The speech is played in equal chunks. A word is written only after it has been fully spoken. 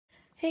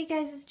Hey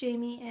guys, it's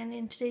Jamie, and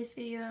in today's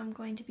video I'm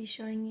going to be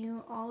showing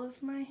you all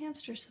of my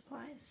hamster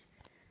supplies.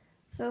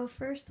 So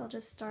first I'll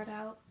just start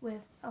out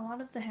with a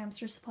lot of the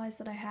hamster supplies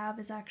that I have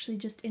is actually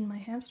just in my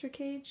hamster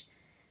cage.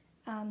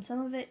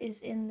 Some of it is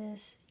in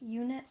this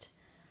unit,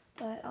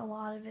 but a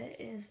lot of it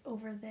is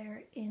over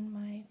there in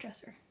my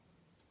dresser.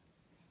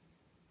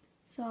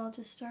 So I'll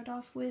just start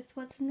off with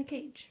what's in the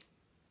cage.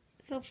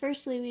 So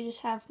firstly we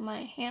just have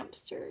my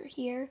hamster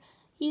here.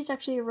 He's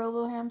actually a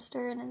robo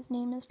hamster and his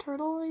name is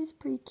Turtle. He's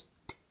pretty cute.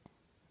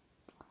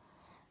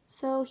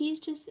 So he's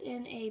just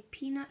in a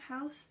peanut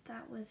house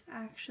that was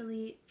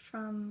actually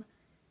from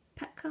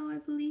Petco, I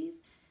believe.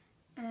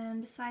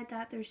 And beside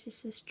that there's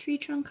just this tree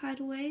trunk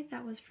hideaway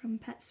that was from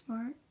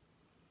PetSmart.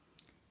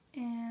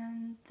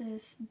 And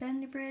this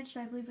bend bridge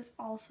I believe was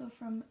also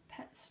from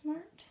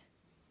PetSmart.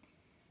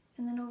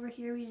 And then over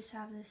here we just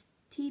have this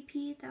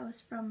teepee that was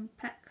from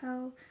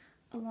Petco,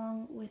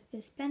 along with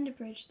this bend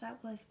bridge that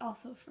was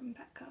also from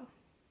Petco.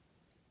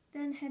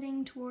 Then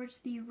heading towards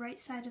the right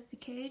side of the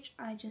cage,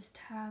 I just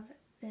have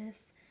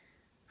this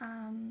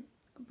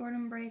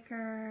boredom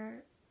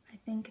breaker. I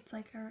think it's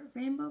like a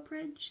rainbow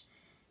bridge,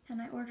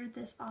 and I ordered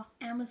this off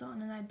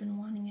Amazon and I'd been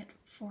wanting it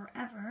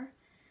forever.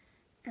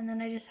 And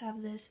then I just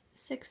have this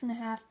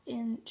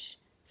 6.5-inch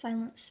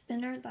silent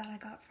spinner that I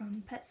got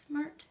from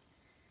PetSmart.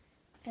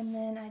 And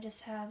then I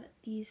just have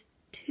these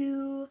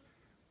two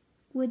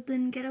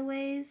woodland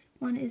getaways.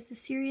 One is the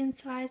Syrian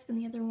size and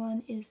the other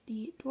one is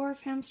the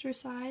dwarf hamster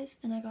size,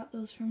 and I got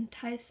those from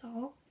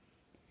Tysol.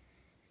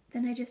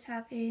 Then I just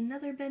have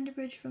another bend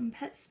bridge from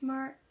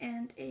PetSmart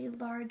and a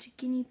large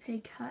guinea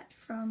pig hut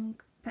from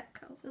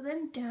Petco. So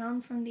then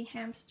down from the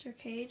hamster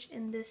cage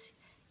in this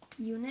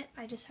unit,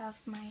 I just have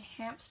my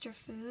hamster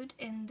food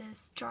in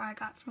this jar I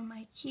got from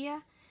IKEA.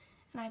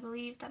 And I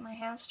believe that my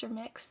hamster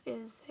mix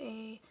is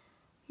a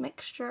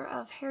mixture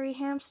of Hairy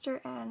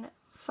Hamster and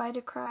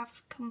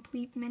Vitakraft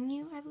Complete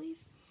Menu, I believe.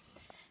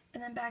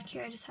 And then back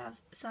here I just have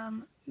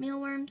some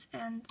mealworms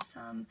and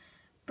some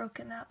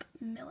broken up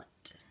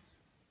millet.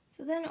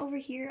 So then over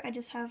here I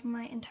just have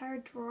my entire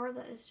drawer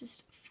that is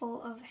just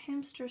full of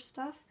hamster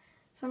stuff.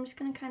 So I'm just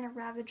going to kind of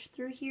ravage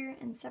through here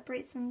and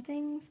separate some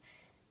things,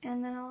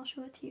 and then I'll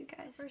show it to you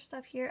guys. First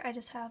up here I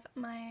just have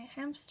my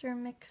hamster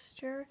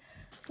mixture.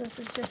 So this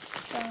is just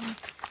some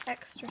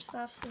extra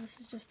stuff. So this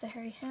is just the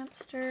Hairy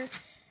Hamster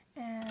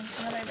and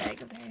another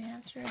bag of the Hairy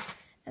Hamster.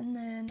 And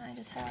then I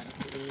just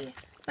have the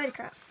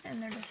Vitakraft,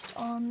 and they're just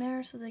all in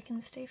there so they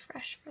can stay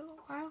fresh for a little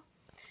while.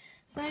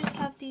 So then I just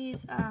have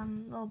these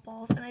little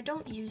balls, and I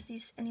don't use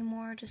these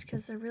anymore just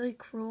because they're really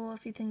cruel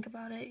if you think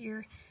about it.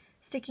 You're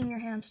sticking your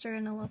hamster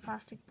in a little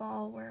plastic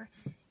ball where,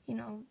 you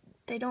know,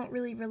 they don't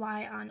really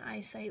rely on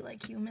eyesight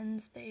like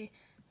humans. They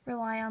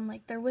rely on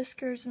like their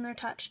whiskers and their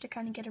touch to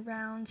kind of get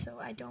around, so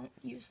I don't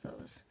use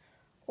those.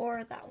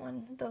 Or that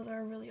one. Those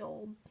are really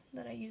old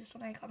that I used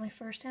when I got my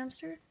first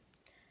hamster.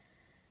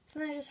 So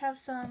then I just have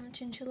some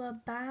chinchilla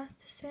bath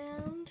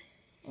sand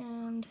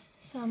and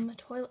some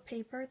toilet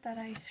paper that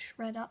I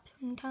shred up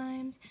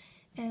sometimes,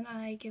 and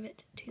I give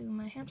it to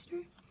my hamster.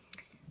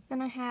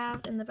 Then I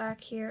have, in the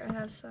back here, I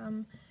have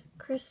some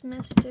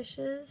Christmas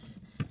dishes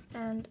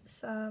and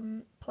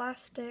some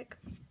plastic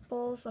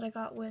bowls that I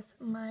got with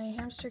my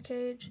hamster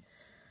cage.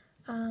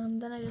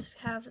 Then I just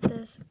have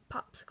this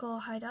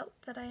popsicle hideout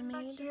that I made.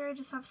 Back here I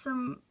just have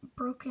some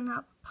broken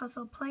up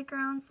puzzle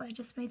playgrounds that I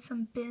just made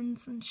some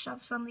bins and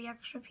shoved some of the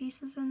extra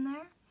pieces in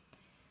there.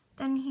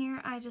 Then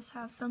here I just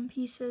have some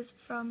pieces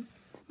from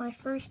my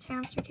first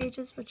hamster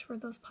cages, which were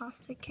those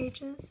plastic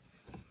cages.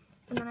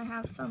 And then I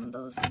have some of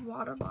those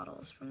water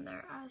bottles from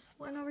there as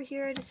well. And over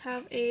here I just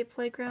have a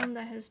playground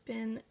that has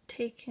been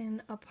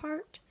taken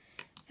apart.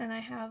 And I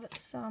have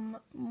some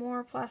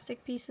more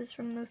plastic pieces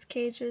from those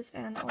cages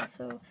and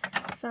also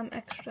some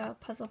extra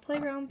puzzle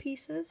playground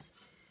pieces.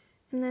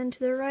 And then to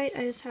the right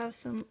I just have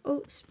some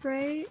oat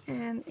spray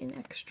and an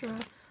extra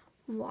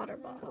water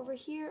bottle. Over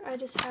here I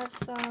just have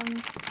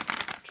some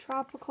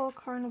Tropical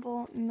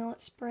Carnival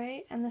millet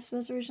spray, and this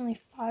was originally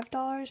 $5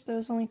 but it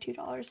was only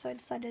 $2, so I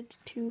decided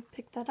to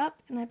pick that up,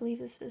 and I believe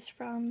this is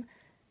from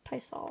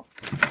Tysol.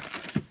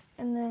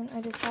 And then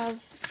I just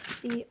have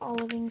the All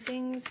Living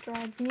Things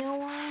dried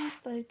mealworms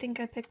that I think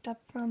I picked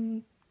up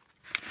from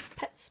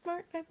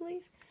PetSmart, I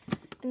believe.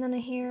 And then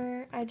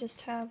here I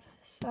just have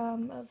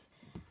some of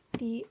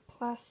the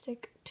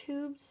plastic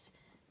tubes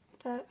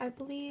that I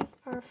believe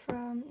are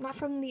from, not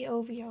from the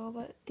OVO,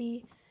 but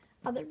the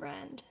other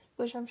brand,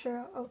 which I'm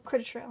sure, oh,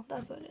 Critter Trail,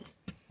 that's what it is.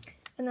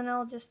 And then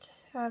I'll just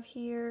have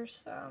here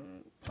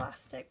some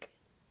plastic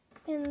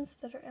bins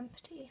that are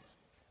empty.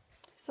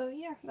 So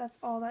yeah, that's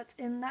all that's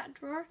in that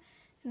drawer.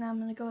 And now I'm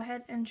going to go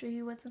ahead and show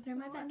you what's under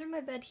my bed. Under my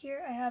bed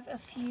here I have a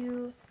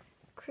few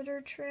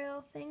Critter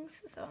Trail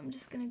things, so I'm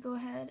just going to go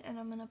ahead and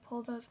I'm going to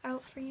pull those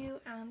out for you,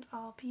 and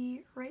I'll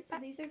be right back.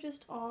 So these are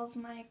just all of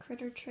my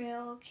Critter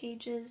Trail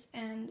cages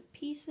and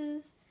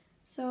pieces.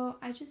 So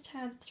I just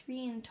had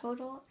 3 in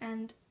total,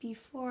 and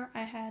before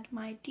I had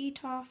my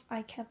DTOF,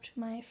 I kept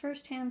my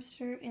first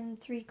hamster in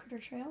 3 Critter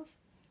Trails.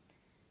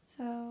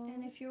 So,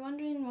 and if you're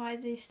wondering why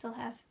they still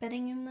have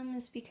bedding in them,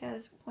 is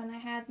because when I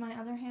had my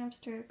other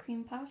hamster,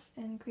 Cream Puff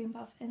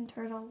and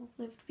Turtle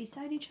lived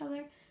beside each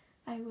other,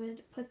 I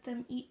would put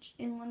them each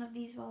in one of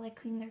these while I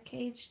cleaned their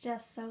cage,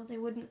 just so they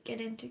wouldn't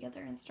get in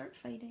together and start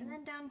fighting. And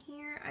then down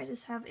here, I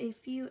just have a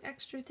few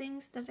extra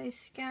things that I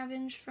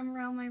scavenged from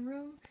around my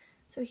room.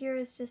 So here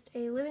is just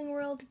a Living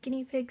World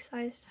guinea pig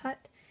sized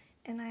hut,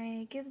 and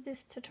I give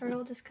this to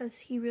Turtle just because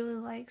he really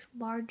likes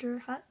larger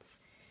huts.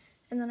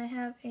 And then I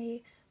have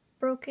a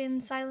broken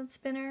silent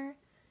spinner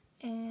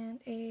and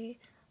a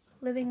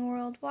Living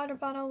World water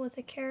bottle with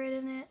a carrot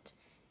in it,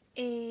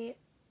 a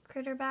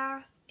critter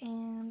bath,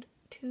 and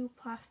 2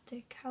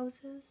 plastic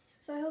houses.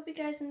 So I hope you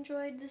guys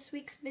enjoyed this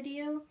week's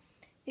video.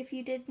 If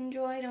you did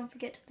enjoy, don't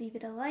forget to leave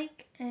it a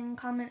like and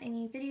comment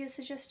any video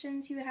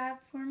suggestions you have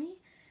for me.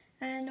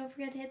 And don't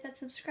forget to hit that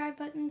subscribe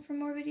button for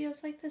more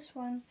videos like this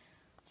one.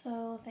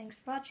 So thanks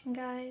for watching,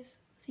 guys.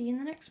 See you in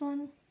the next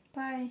one.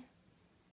 Bye.